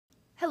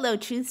Hello,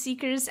 truth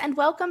seekers, and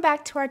welcome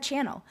back to our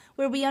channel,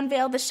 where we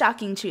unveil the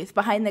shocking truth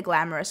behind the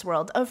glamorous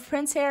world of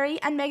Prince Harry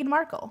and Meghan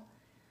Markle.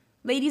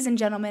 Ladies and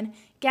gentlemen,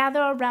 gather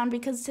around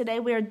because today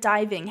we are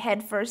diving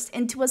headfirst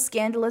into a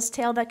scandalous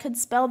tale that could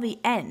spell the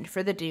end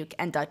for the Duke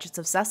and Duchess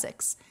of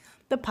Sussex.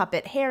 The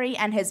puppet Harry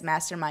and his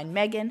mastermind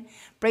Meghan.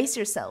 Brace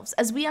yourselves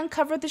as we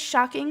uncover the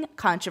shocking,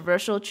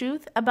 controversial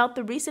truth about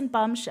the recent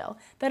bombshell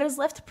that has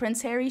left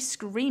Prince Harry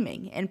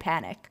screaming in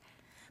panic.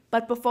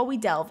 But before we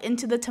delve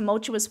into the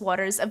tumultuous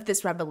waters of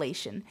this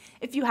revelation,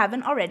 if you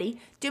haven't already,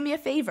 do me a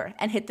favor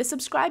and hit the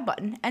subscribe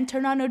button and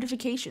turn on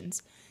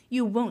notifications.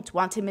 You won't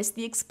want to miss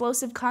the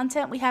explosive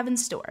content we have in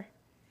store.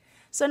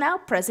 So now,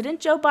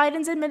 President Joe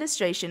Biden's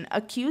administration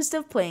accused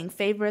of playing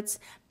favorites,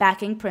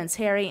 backing Prince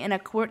Harry in a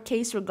court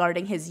case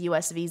regarding his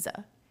U.S.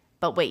 visa.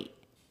 But wait,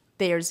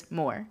 there's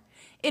more.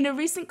 In a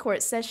recent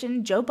court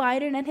session, Joe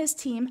Biden and his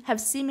team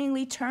have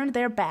seemingly turned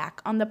their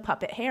back on the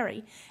puppet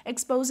Harry,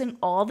 exposing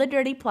all the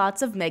dirty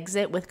plots of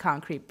Megxit with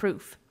concrete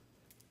proof.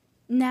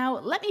 Now,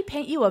 let me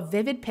paint you a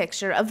vivid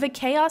picture of the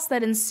chaos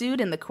that ensued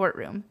in the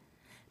courtroom.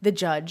 The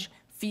judge,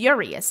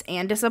 furious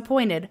and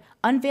disappointed,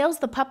 unveils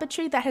the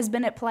puppetry that has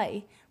been at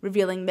play,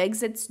 revealing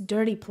Megxit's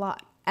dirty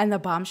plot. And the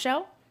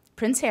bombshell?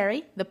 Prince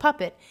Harry, the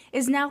puppet,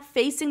 is now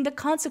facing the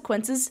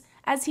consequences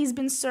as he's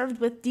been served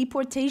with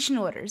deportation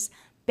orders,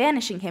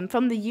 banishing him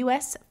from the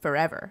U.S.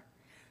 forever.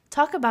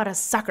 Talk about a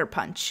sucker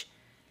punch.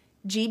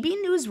 GB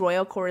News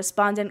royal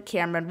correspondent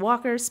Cameron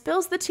Walker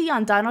spills the tea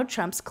on Donald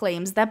Trump's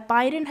claims that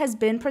Biden has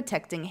been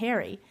protecting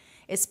Harry,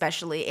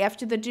 especially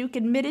after the Duke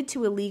admitted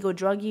to illegal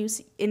drug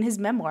use in his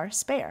memoir,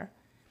 Spare.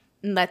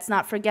 And let's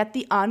not forget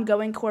the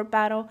ongoing court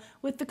battle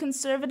with the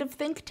conservative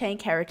think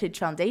tank Heritage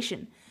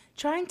Foundation,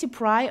 trying to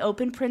pry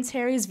open Prince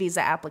Harry's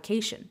visa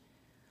application.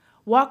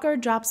 Walker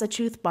drops a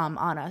truth bomb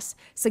on us,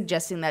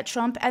 suggesting that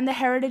Trump and the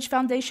Heritage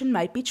Foundation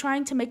might be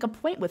trying to make a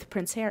point with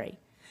Prince Harry,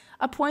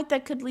 a point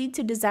that could lead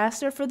to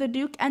disaster for the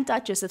Duke and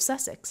Duchess of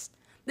Sussex.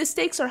 The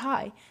stakes are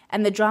high,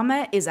 and the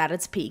drama is at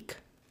its peak.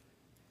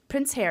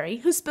 Prince Harry,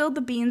 who spilled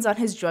the beans on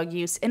his drug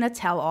use in a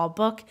tell-all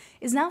book,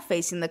 is now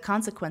facing the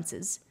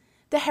consequences.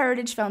 The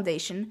Heritage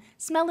Foundation,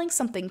 smelling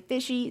something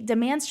fishy,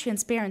 demands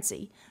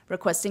transparency,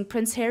 requesting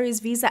Prince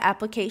Harry's visa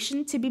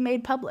application to be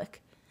made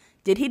public.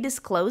 Did he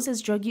disclose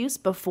his drug use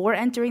before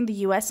entering the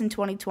U.S. in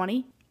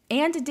 2020?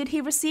 And did he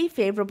receive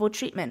favorable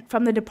treatment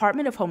from the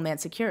Department of Homeland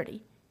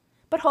Security?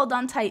 But hold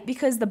on tight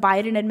because the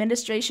Biden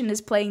administration is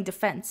playing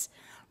defense,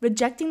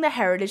 rejecting the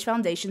Heritage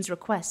Foundation's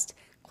request,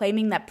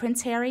 claiming that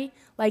Prince Harry,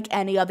 like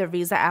any other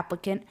visa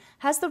applicant,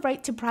 has the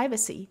right to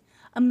privacy,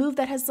 a move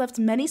that has left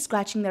many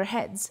scratching their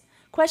heads,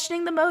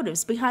 questioning the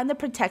motives behind the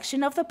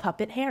protection of the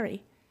puppet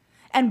Harry.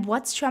 And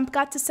what's Trump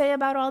got to say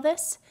about all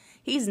this?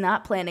 He's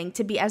not planning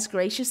to be as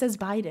gracious as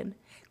Biden,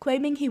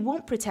 claiming he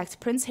won't protect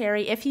Prince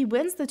Harry if he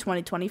wins the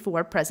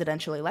 2024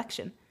 presidential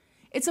election.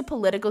 It's a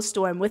political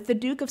storm with the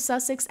Duke of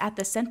Sussex at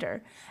the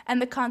center, and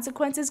the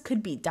consequences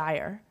could be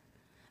dire.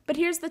 But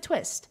here's the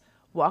twist.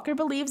 Walker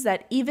believes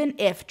that even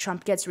if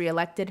Trump gets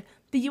reelected,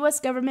 the U.S.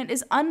 government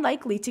is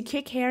unlikely to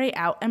kick Harry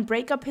out and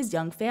break up his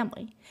young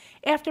family.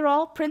 After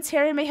all, Prince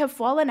Harry may have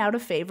fallen out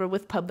of favor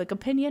with public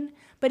opinion,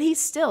 but he's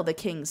still the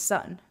king's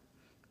son.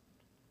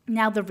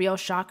 Now the real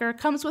shocker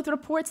comes with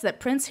reports that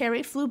Prince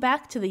Harry flew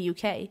back to the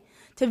UK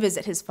to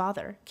visit his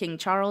father, King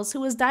Charles, who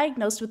was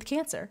diagnosed with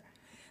cancer.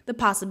 The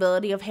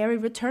possibility of Harry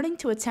returning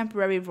to a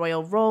temporary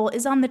royal role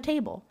is on the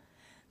table.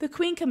 The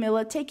Queen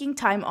Camilla taking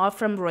time off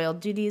from royal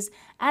duties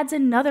adds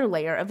another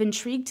layer of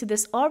intrigue to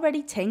this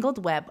already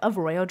tangled web of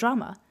royal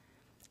drama.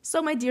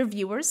 So my dear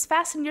viewers,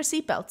 fasten your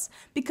seatbelts,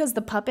 because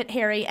the puppet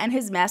Harry and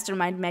his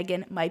mastermind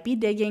Meghan might be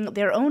digging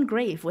their own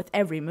grave with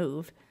every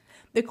move.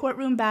 The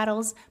courtroom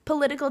battles,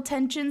 political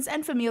tensions,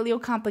 and familial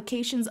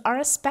complications are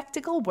a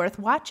spectacle worth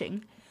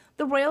watching.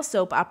 The royal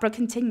soap opera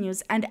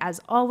continues, and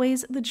as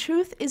always, the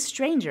truth is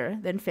stranger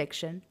than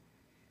fiction.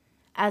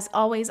 As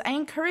always, I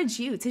encourage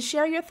you to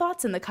share your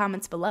thoughts in the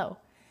comments below.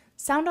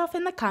 Sound off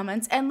in the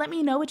comments and let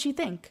me know what you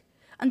think.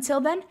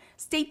 Until then,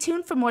 stay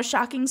tuned for more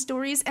shocking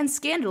stories and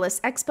scandalous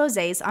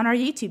exposés on our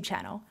YouTube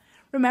channel.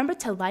 Remember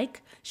to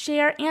like,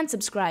 share, and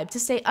subscribe to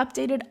stay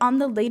updated on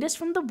the latest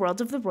from the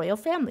world of the royal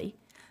family.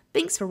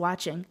 Thanks for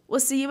watching.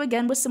 We'll see you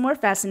again with some more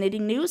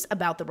fascinating news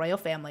about the royal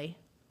family.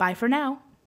 Bye for now.